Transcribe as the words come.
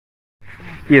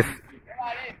Yes.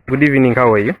 Good evening.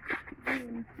 How are you?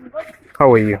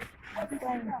 How are you?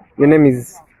 Your name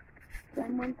is?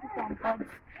 Simon Peter.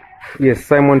 Yes,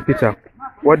 Simon Peter.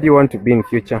 What do you want to be in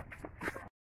future?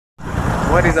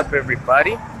 What is up,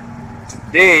 everybody?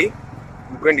 Today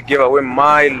I'm going to give away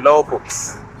my law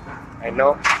books. I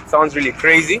know it sounds really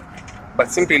crazy,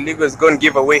 but Simply Legal is going to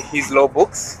give away his law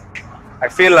books. I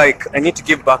feel like I need to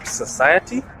give back to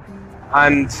society,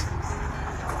 and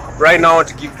right now I want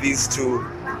to give these to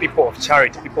people of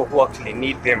charity, people who actually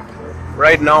need them.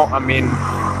 Right now I'm in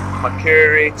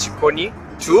Makere Chikoni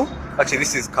 2. Actually,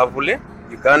 this is Kavule,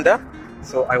 Uganda.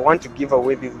 So I want to give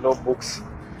away these law books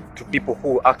to people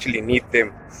who actually need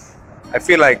them. I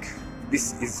feel like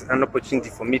this is an opportunity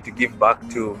for me to give back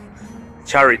to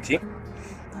charity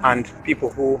and people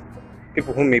who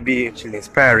may be actually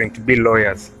inspiring to be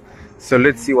lawyers. So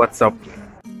let's see what's up.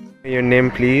 Your name,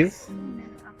 please?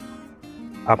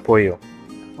 Apoyo.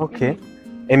 Okay.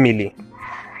 Emily.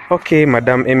 Okay,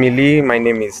 Madam Emily, my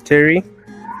name is Terry.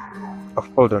 Oh,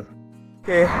 hold on.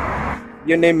 Okay.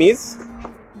 Your name is?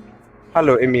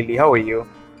 Hello, Emily. How are you?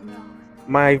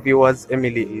 My viewers,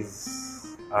 Emily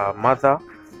is a mother.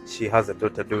 She has a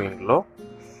daughter doing law.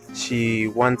 She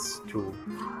wants to.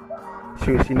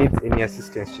 She needs any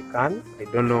assistance she can.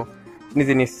 I don't know. She needs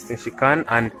any assistance she can,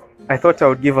 and I thought I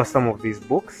would give her some of these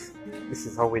books. This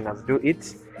is how winners do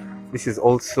it. This is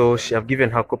also, I've given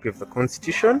her a copy of the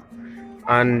Constitution,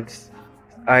 and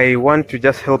I want to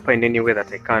just help her in any way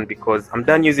that I can, because I'm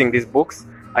done using these books.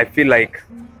 I feel like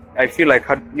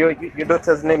your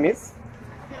daughter's name is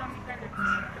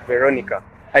Veronica.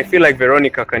 I feel like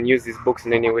Veronica can use these books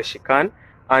in any way she can,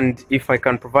 and if I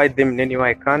can provide them in any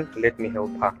way I can, let me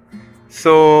help her.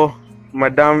 So,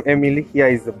 Madam Emily, here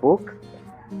is the book.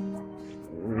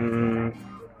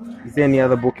 Is there any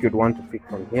other book you'd want to pick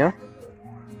from here?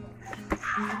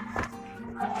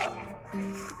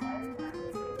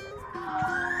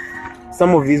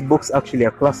 Some of these books actually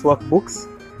are classwork books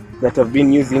that I've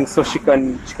been using, so she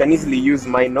can easily use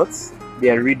my notes. They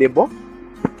are readable.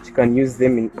 She can use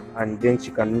them and then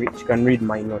she can read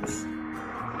my notes.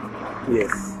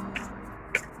 Yes,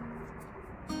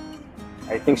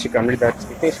 I think she can read that.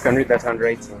 I think she can read that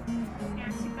handwriting.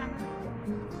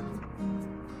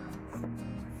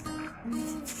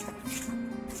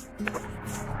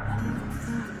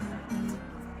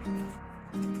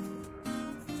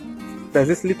 Does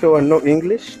this little one know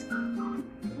English?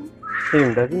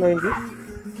 Does he know English?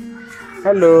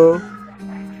 Hello,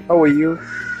 how are you?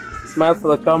 Smile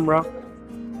for the camera.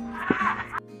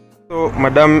 So,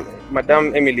 Madam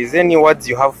Emily, is there any words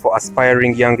you have for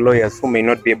aspiring young lawyers who may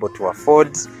not be able to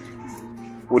afford?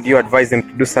 Would you advise them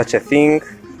to do such a thing?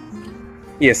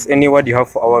 Yes, any word you have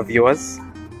for our viewers?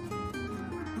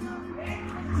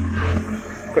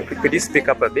 Could you speak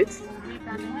up a bit?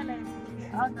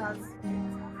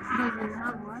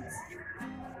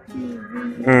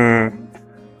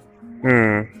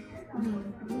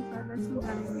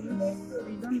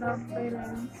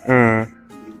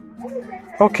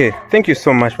 Okay, thank you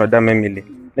so much, Madam Emily.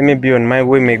 Let me be on my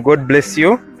way. May God bless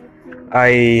you.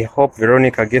 I hope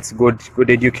Veronica gets good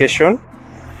education,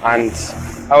 and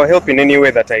I will help in any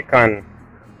way that I can.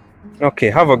 Okay,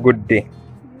 have a good day.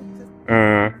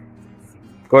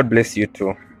 God bless you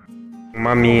too.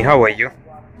 Mommy, how are you?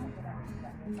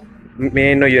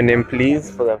 May I know your name, please,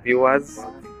 for the viewers?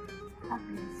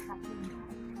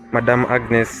 Madam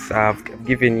Agnes, I've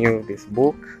given you this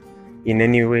book. In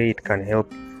any way it can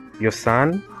help your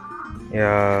son.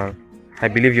 I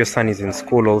believe your son is in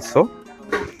school also.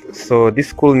 So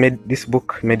this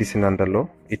book, Medicine and the Law,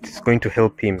 it is going to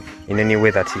help him in any way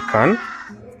that he can.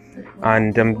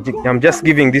 And I'm just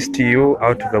giving this to you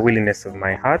out of the willingness of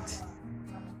my heart.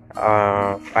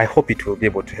 I hope it will be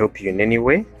able to help you in any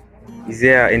way. Is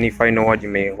there any final word you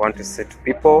may want to say to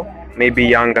people? Maybe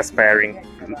young, aspiring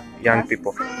young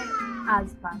people.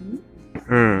 As for me,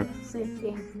 say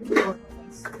thank you.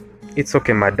 It's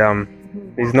okay, madam.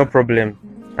 There's no problem.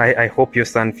 I hope your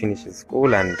son finishes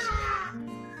school, and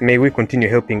may we continue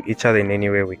helping each other in any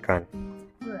way we can.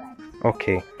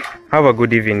 Okay. Have a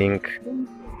good evening.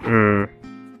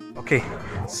 Okay,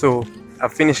 so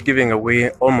I've finished giving away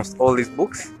almost all these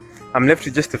books. I'm left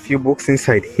with just a few books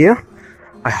inside here.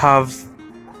 I have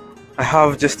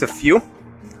just a few,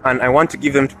 and I want to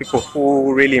give them to people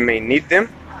who really may need them,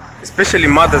 especially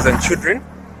mothers and children.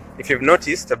 If you've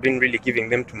noticed, I've been really giving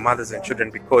them to mothers and children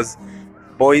because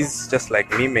boys just like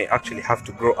me may actually have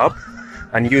to grow up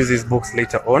and use these books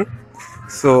later on.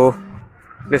 So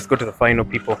let's go to the final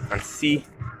people and see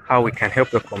how we can help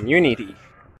the community.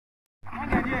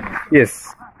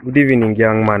 Yes, good evening,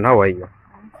 young man. How are you?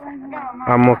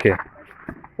 I'm okay.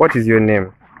 What is your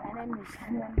name? My name is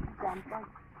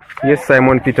Yes,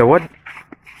 Simon Peter, what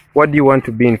do you want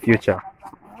to be in future?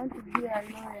 I want to be a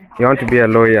lawyer. You want to be a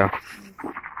lawyer.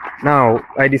 Now,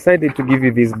 I decided to give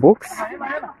you these books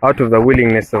out of the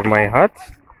willingness of my heart.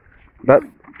 That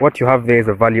what you have there is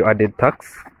a value-added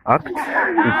tax act.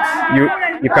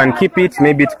 You can keep it.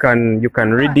 Maybe you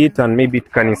can read it, and maybe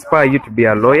it can inspire you to be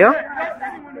a lawyer.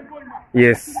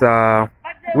 Yes.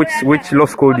 Which law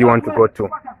school do you want to go to?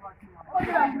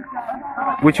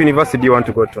 Which university do you want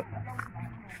to go to?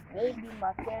 Maybe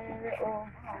Makerere or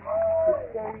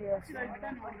Victoria.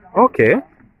 Okay.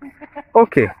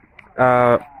 Okay.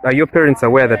 Are your parents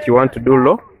aware that you want to do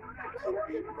law?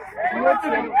 Not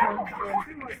yet.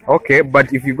 Okay,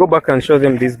 but if you go back and show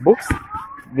them these books,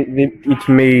 it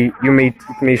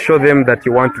may show them that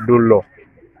you want to do law.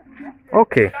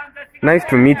 Okay, nice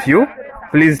to meet you.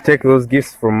 Please take those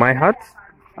gifts from my heart,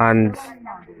 and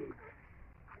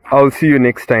I'll see you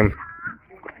next time.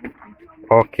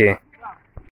 Okay.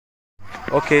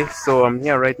 Okay, so I'm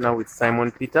here right now with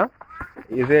Simon Peter.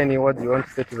 Is there any words you want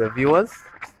to say to the viewers?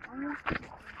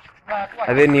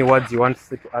 Are there any words you want to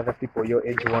say to other people your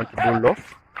age who want to do law?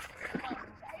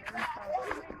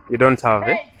 You don't have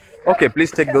it? Okay,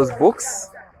 please take those books,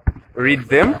 read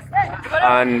them,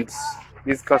 and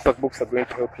these coursework books are going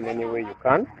to help in any way you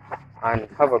can. And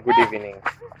have a good evening.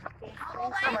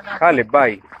 Kale,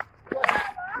 bye.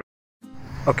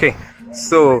 Okay,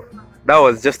 so that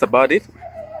was just about it.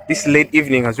 This late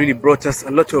evening has really brought us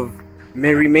a lot of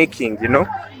merrymaking, you know,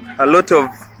 a lot of.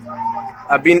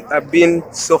 I've been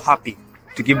so happy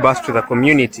to give back to the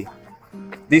community.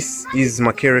 This is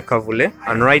Makere Kavule,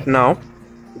 and right now,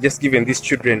 just given these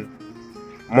children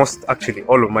actually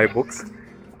all of my books.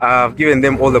 I've given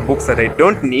them all the books that I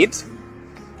don't need,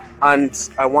 and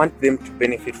I want them to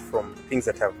benefit from things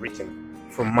that I've written,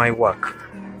 from my work,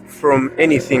 from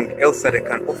anything else that I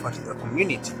can offer to the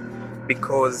community,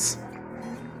 because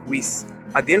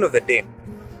at the end of the day,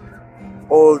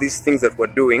 all these things that we're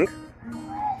doing,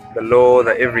 the law,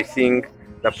 the everything,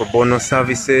 the pro bono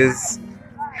services,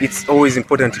 it's always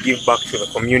important to give back to the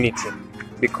community,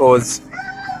 because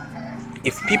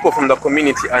if people from the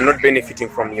community are not benefiting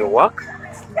from your work,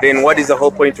 then what is the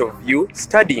whole point of you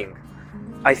studying?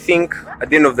 I think at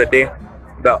the end of the day,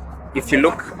 if you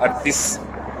look at this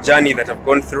journey that I've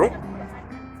gone through,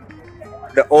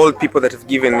 the old people that have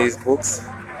given these books,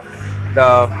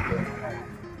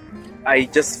 I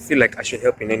just feel like I should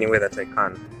help in any way that I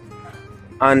can.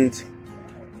 And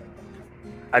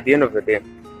at the end of the day,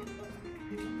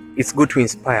 it's good to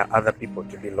inspire other people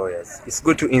to be lawyers. It's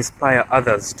good to inspire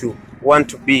others to want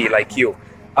to be like you,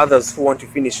 others who want to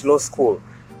finish law school.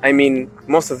 I mean,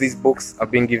 most of these books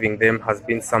I've been giving them has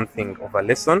been something of a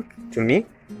lesson to me,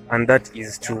 and that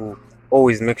is to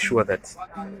always make sure that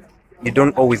you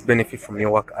don't always benefit from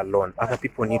your work alone. Other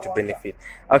people need to benefit.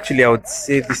 Actually, I would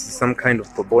say this is some kind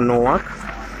of pro bono work.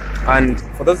 And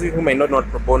for those of you who may not know what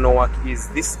pro bono work is,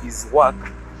 this is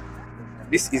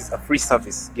a free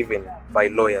service given by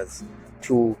lawyers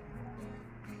to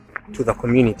the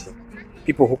community.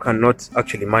 People who cannot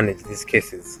actually manage these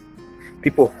cases.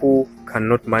 People who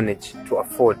cannot manage to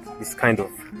afford this kind of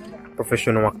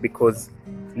professional work, because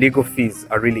legal fees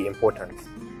are really important.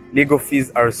 Legal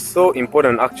fees are so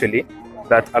important actually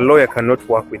that a lawyer cannot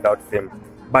work without them.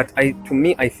 But to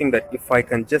me, I think that if I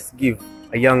can just give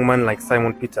a young man like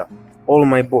Simon Peter all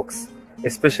my books,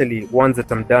 especially ones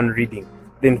that I'm done reading,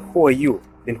 then who are you?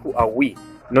 Then who are we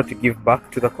not to give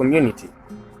back to the community?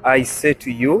 I say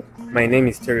to you, my name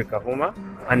is Terry KAHUMA,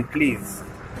 and please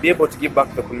be able to give back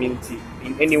to the community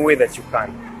in any way that you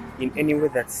can, in any way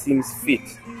that seems fit,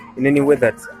 in any way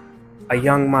that a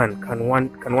young man can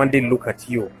one day look at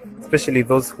you, especially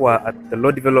those who are at the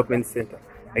Law Development Center.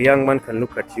 A young man can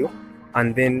look at you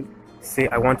and then say,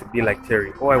 I want to be like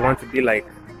Terry, or I want to be like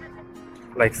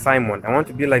Simon, I want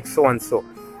to be like so and so.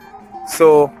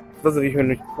 So those of you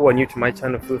who are new to my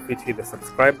channel, feel free to hit the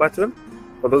subscribe button.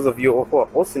 For those of you who are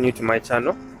also new to my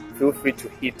channel, feel free to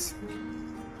hit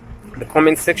the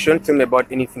comment section. Tell me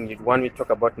about anything you'd want me to talk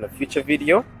about in a future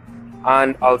video,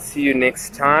 and I'll see you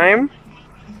next time.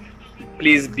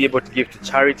 Please be able to give to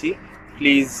charity.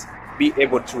 Please be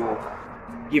able to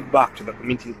give back to the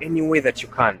community in any way that you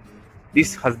can.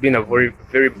 This has been a very,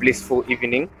 very blissful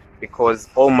evening, because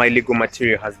all my legal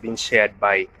material has been shared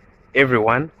by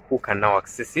everyone who can now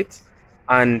access it.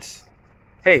 And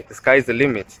hey, the sky is the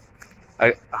limit.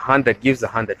 A hand that gives, a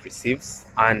hand that receives,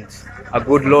 and a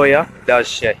good lawyer does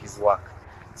share his work.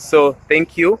 So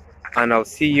thank you, and I'll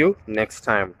see you next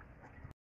time.